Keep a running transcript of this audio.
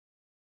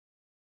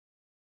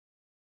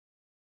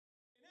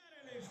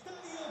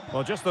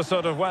Well, just the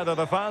sort of weather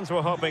the fans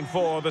were hoping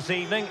for this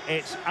evening.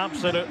 It's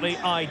absolutely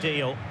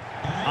ideal.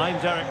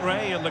 I'm Derek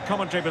Ray in the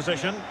commentary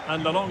position,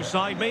 and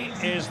alongside me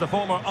is the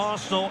former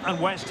Arsenal and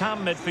West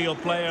Ham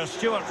midfield player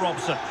Stuart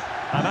Robson.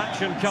 An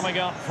action coming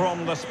up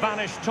from the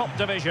Spanish top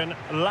division,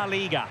 La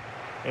Liga.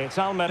 It's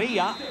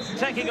Almeria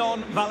taking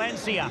on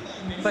Valencia.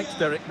 Thanks,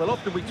 Derek. Well,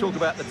 often we talk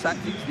about the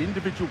tactics, the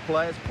individual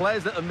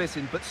players that are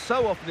missing, but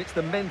so often it's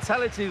the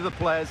mentality of the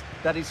players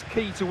that is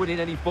key to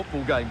winning any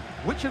football game.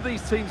 Which of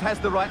these teams has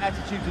the right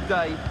attitude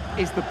today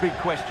is the big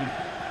question.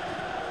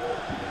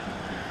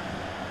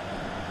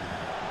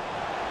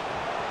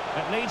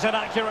 It needs an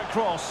accurate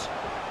cross.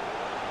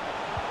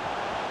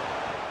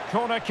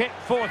 Corner kick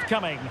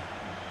forthcoming.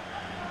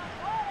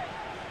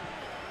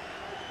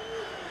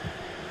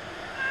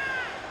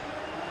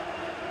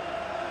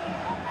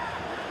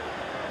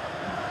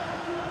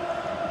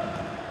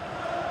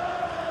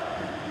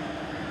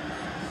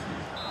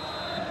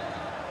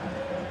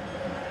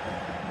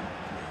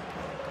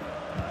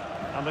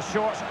 And the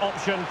short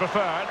option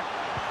preferred.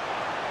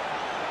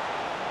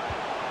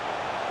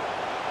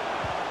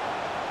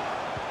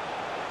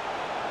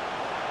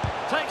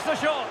 Takes the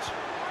shot.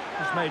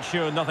 Just made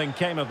sure nothing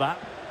came of that.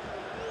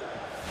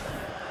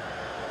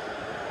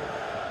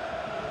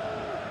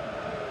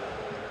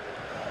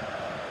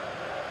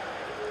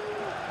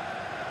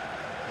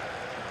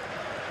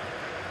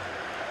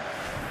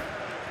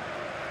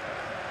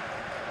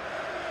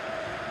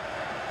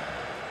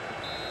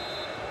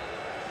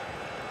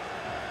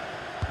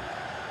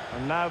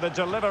 And now the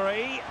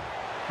delivery.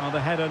 Well,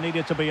 the header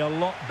needed to be a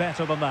lot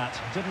better than that.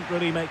 Didn't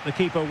really make the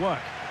keeper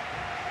work.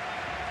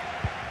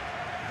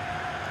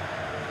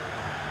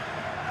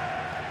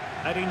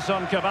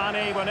 Edinson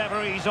Cavani,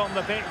 whenever he's on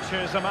the pitch,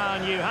 is a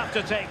man you have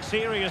to take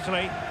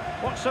seriously.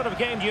 What sort of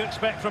game do you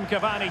expect from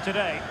Cavani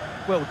today?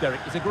 Well,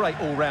 Derek, he's a great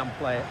all-round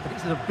player, but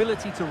it's his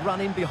ability to run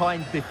in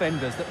behind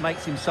defenders that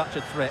makes him such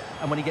a threat.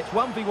 And when he gets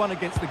 1v1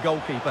 against the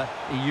goalkeeper,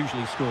 he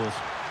usually scores.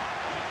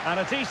 And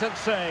a decent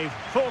save,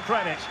 full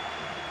credit.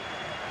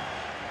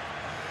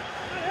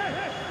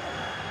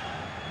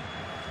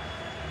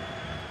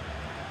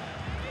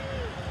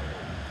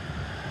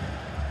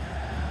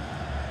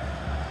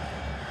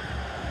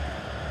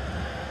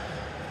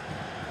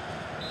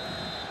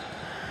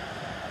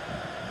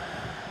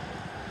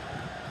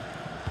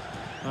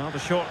 Well, the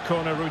short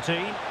corner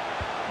routine.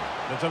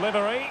 The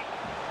delivery.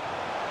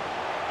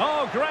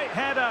 Oh, great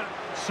header.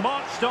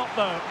 Smart stop,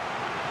 though.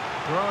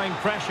 Growing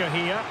pressure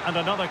here, and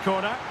another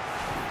corner.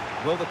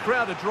 Well, the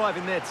crowd are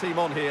driving their team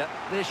on here.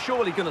 They're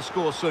surely going to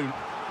score soon.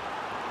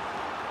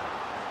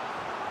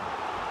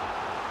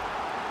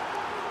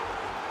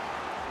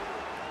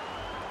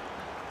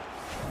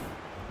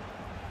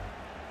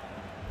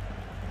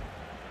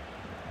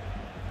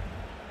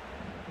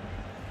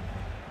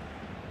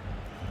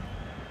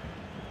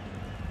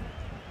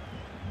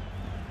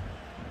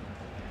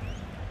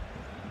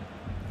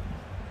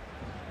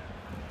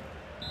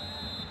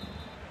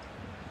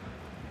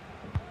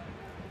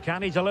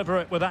 Can he deliver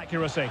it with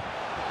accuracy?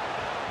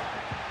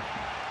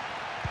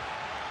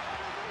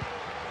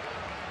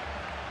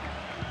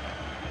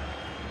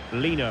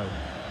 Lino.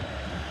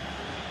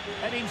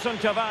 Edinson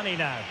Cavani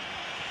now.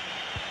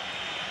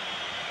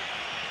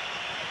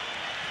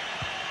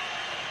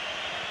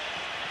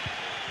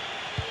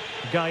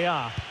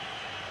 Gaia.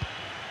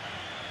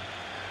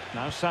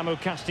 Now Samu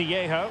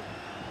Castillejo.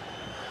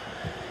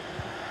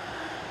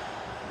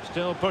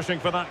 Still pushing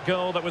for that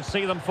goal that would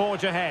see them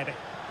forge ahead.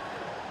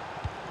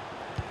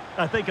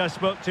 I think I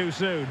spoke too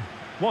soon.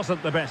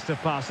 Wasn't the best of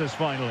passes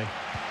finally.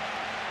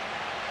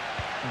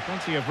 And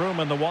plenty of room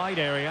in the wide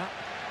area.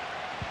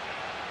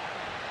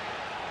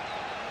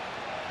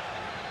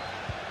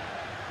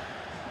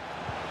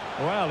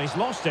 Well, he's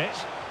lost it.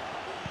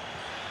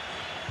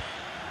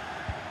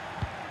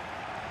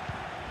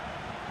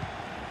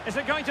 Is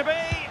it going to be?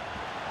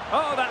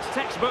 Oh, that's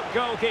textbook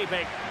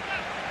goalkeeping.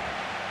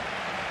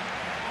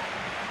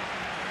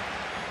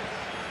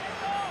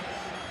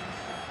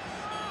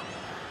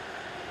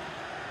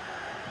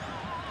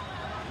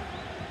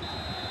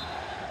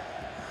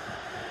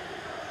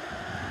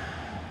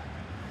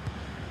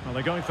 Well,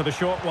 they're going for the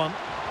short one.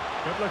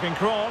 Good-looking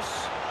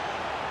cross.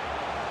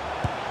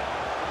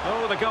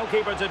 Oh, the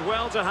goalkeeper did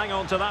well to hang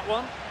on to that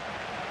one.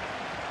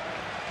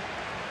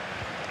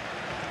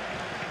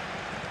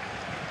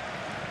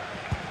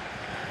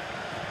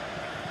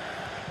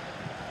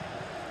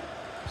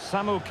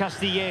 Samu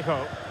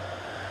Castillejo.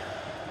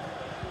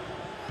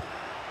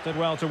 Did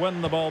well to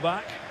win the ball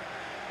back.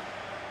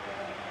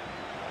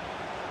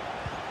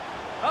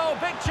 Oh,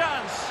 big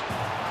chance.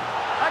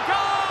 A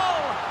goal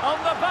on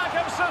the back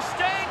of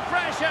sustained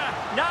pressure.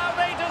 Now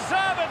they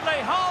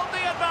deservedly hold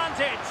the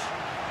advantage.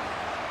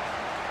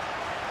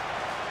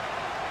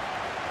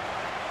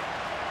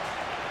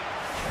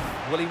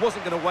 Well, he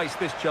wasn't going to waste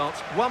this chance.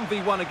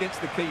 1v1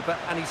 against the keeper,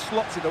 and he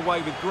slots it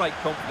away with great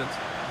confidence.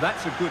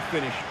 That's a good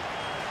finish.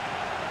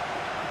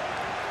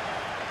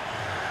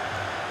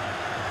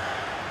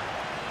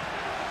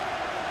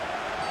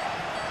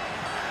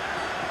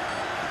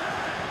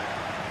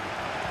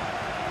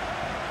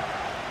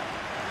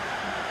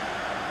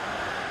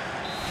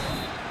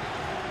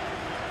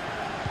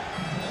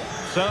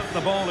 So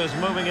the ball is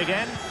moving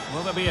again.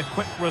 Will there be a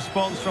quick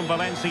response from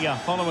Valencia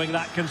following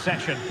that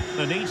concession?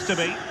 There needs to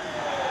be.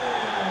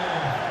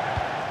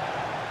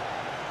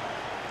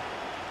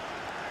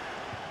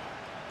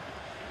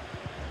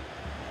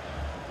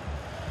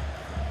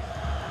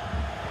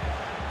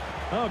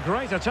 Oh,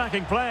 great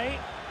attacking play.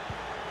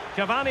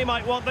 Cavani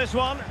might want this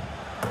one.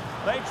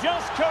 They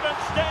just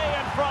couldn't stay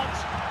in front.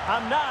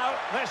 And now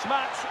this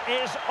match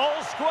is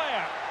all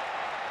square.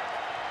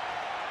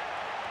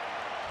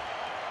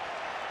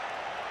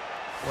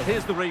 Well,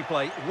 here's the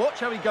replay. Watch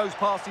how he goes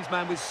past his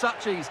man with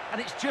such ease, and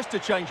it's just a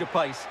change of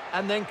pace.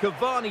 And then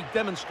Cavani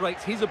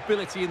demonstrates his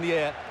ability in the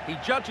air. He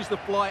judges the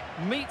flight,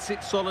 meets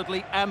it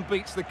solidly, and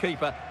beats the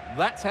keeper.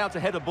 That's how to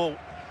head a ball.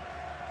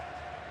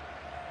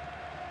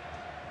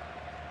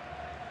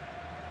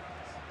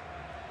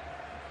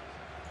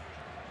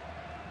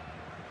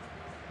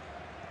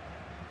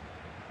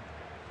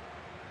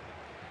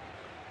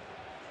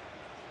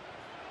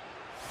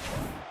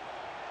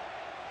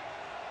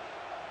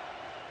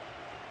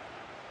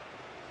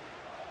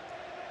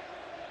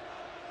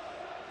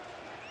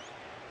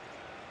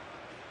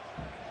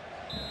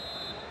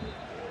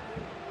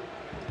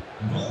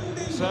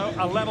 So,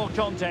 a level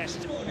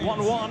contest,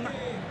 1-1.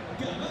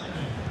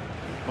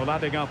 Well,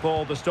 adding up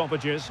all the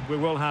stoppages, we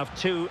will have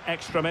 2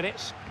 extra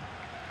minutes.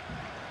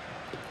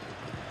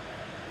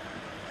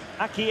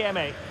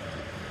 Akieme.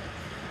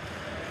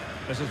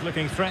 This is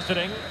looking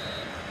threatening.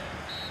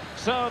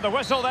 So, the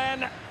whistle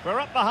then. We're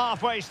at the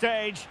halfway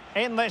stage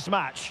in this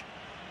match.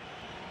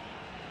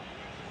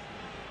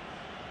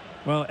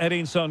 Well,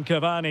 Edinson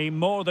Cavani,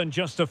 more than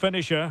just a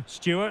finisher.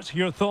 Stuart,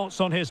 your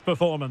thoughts on his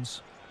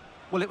performance?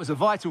 Well, it was a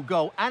vital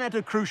goal and at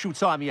a crucial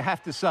time, you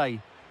have to say.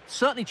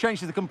 Certainly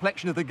changes the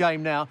complexion of the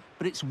game now,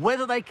 but it's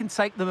whether they can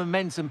take the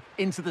momentum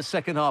into the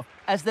second half,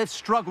 as they've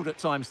struggled at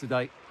times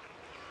today.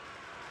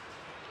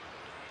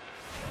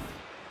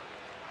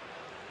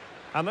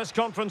 And this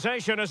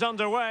confrontation is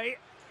underway.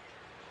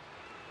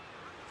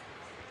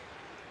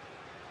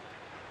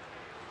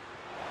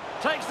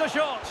 Takes the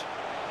shot.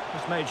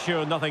 Just made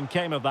sure nothing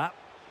came of that.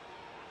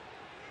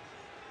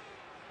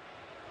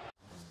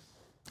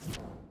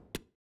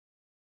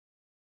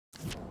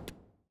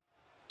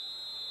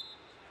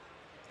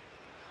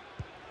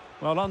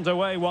 Well,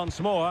 underway once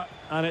more,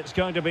 and it's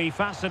going to be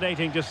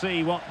fascinating to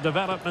see what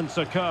developments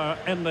occur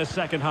in this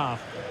second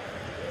half.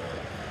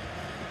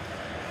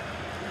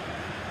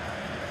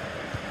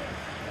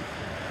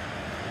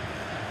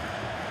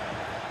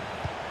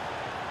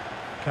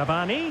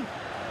 Cavani.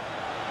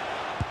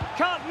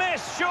 Can't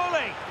miss,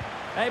 surely.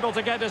 Able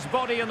to get his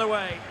body in the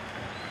way.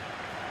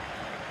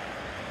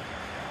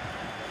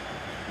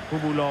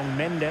 Ubulong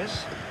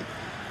Mendes.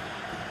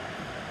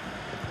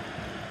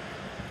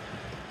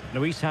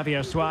 Luis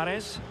Javier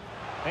Suarez.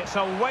 It's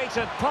a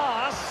weighted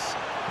pass.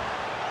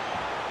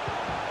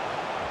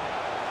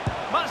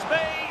 Must be.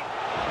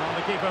 Well,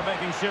 the keeper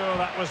making sure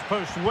that was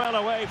pushed well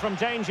away from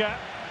danger.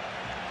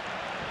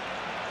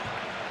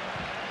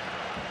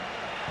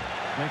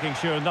 Making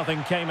sure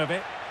nothing came of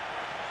it.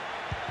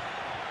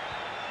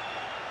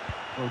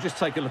 Well, just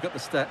take a look at the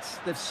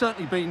stats. They've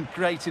certainly been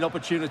creating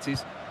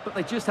opportunities, but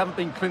they just haven't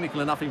been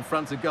clinical enough in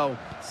front of goal.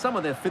 Some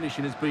of their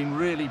finishing has been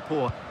really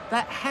poor.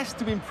 That has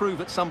to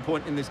improve at some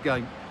point in this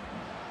game.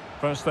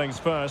 First things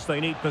first, they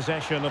need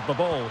possession of the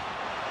ball.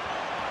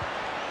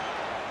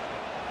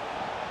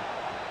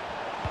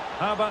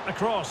 How about the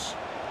cross?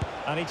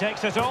 And he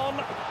takes it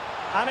on.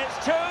 And it's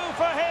 2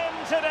 for him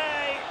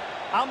today.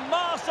 A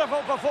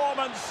masterful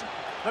performance.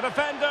 The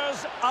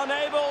defenders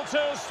unable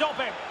to stop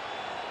him.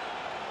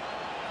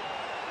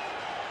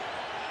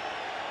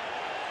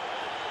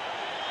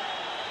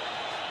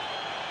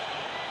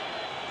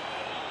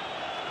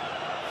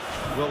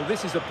 Well,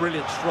 this is a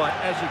brilliant strike,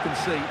 as you can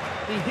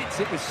see. He hits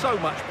it with so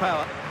much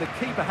power. The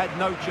keeper had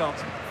no chance.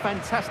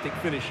 Fantastic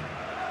finish.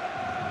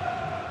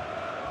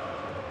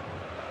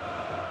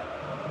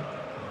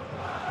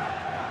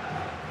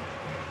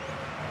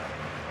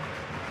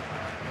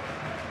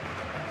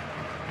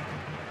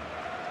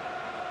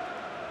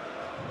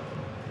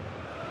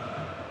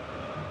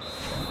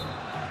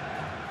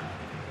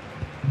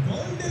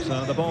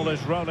 So the ball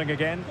is rolling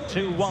again.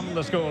 2-1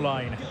 the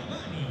scoreline.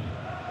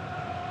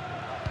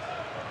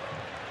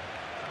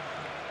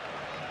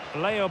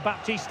 Leo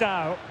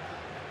Baptistao.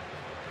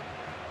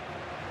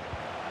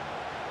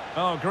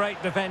 Oh, great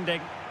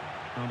defending.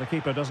 Well, the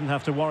keeper doesn't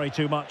have to worry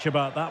too much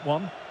about that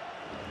one.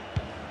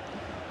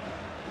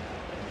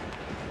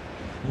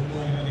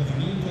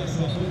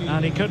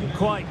 And he couldn't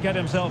quite get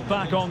himself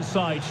back on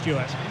side,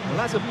 Stuart.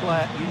 Well, as a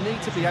player, you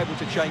need to be able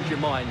to change your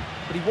mind,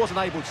 but he wasn't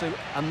able to,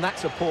 and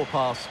that's a poor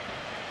pass.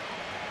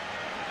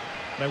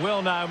 They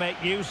will now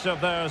make use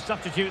of their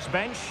substitutes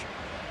bench.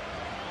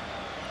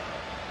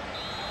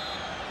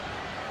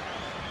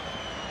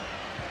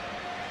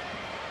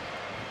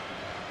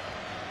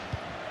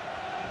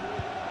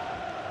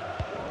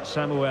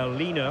 Samuel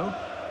Lino.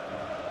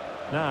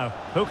 Now,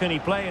 who can he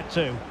play it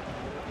to?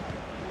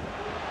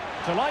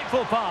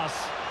 Delightful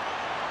pass.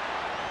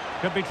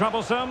 Could be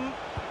troublesome.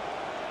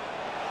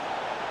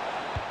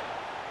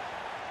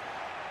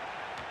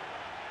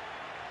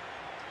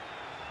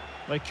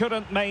 They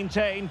couldn't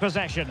maintain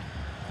possession.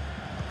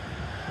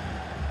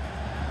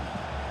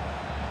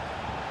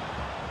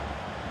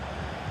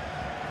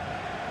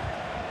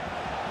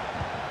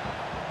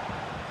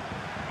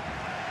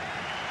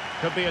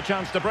 Could be a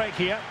chance to break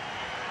here.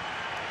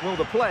 Well,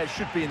 the players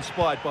should be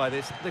inspired by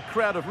this. The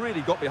crowd have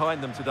really got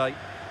behind them today.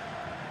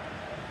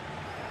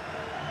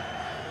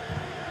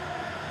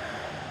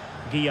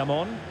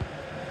 Guillamon.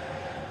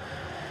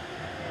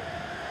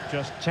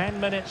 Just 10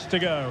 minutes to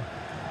go.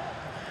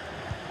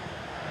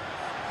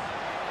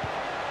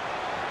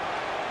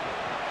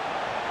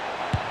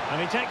 And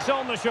he takes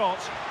on the shot.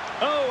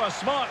 Oh, a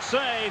smart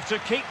save to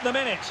keep them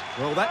in it.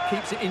 Well, that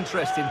keeps it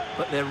interesting,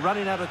 but they're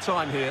running out of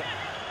time here.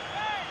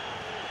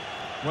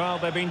 Well,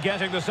 they've been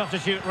getting the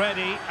substitute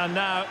ready, and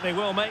now they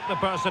will make the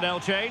personnel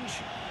change.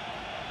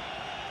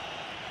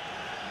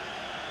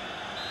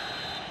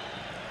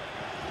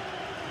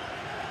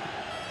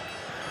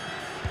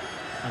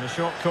 And a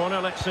short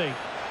corner, let's see.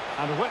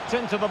 And whipped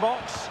into the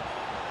box.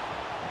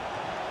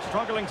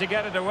 Struggling to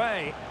get it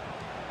away.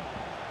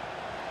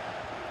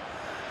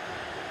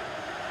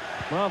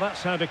 Well,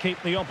 that's how to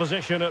keep the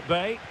opposition at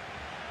bay.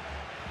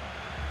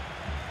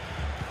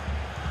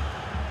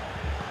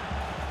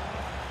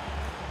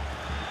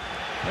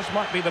 This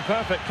might be the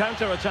perfect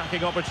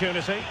counter-attacking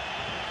opportunity.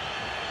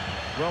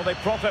 Will they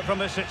profit from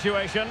this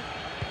situation?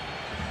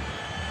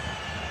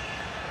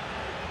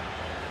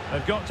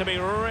 They've got to be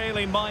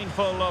really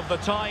mindful of the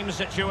time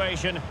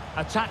situation,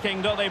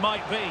 attacking though they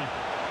might be.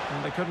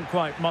 And they couldn't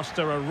quite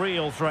muster a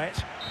real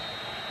threat.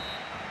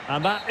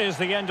 And that is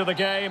the end of the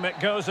game. It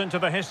goes into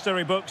the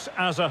history books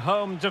as a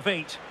home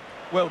defeat.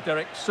 Well,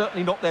 Derek,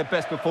 certainly not their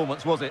best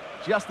performance, was it?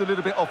 Just a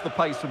little bit off the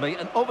pace for me,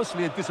 and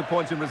obviously a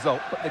disappointing result.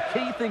 But the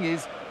key thing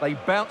is they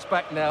bounce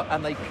back now,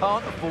 and they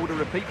can't afford a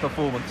repeat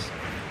performance.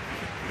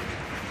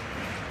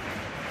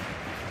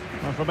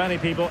 Well, for many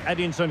people,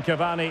 Edinson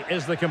Cavani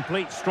is the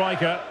complete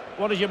striker.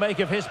 What did you make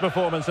of his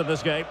performance in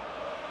this game?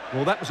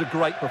 Well, that was a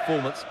great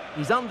performance.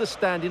 His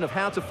understanding of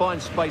how to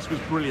find space was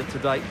brilliant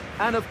today.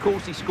 And, of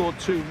course, he scored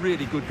 2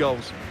 really good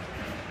goals.